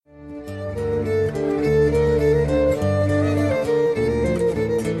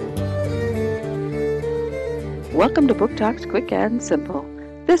Welcome to Book Talks Quick and Simple.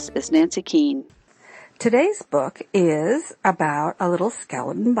 This is Nancy Keene. Today's book is about a little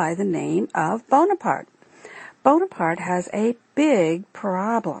skeleton by the name of Bonaparte. Bonaparte has a big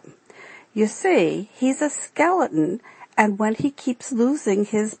problem. You see, he's a skeleton, and when he keeps losing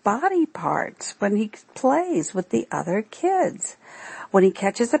his body parts, when he plays with the other kids, when he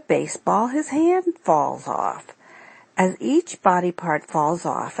catches a baseball, his hand falls off. As each body part falls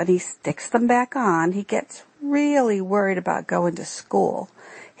off and he sticks them back on, he gets really worried about going to school.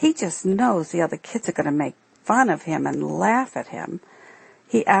 He just knows the other kids are going to make fun of him and laugh at him.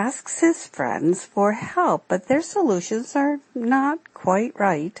 He asks his friends for help, but their solutions are not quite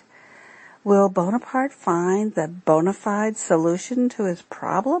right. Will Bonaparte find the bona fide solution to his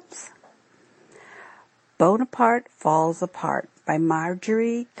problems? Bonaparte Falls Apart by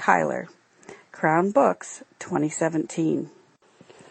Margery, Cuyler. Crown Books, 2017.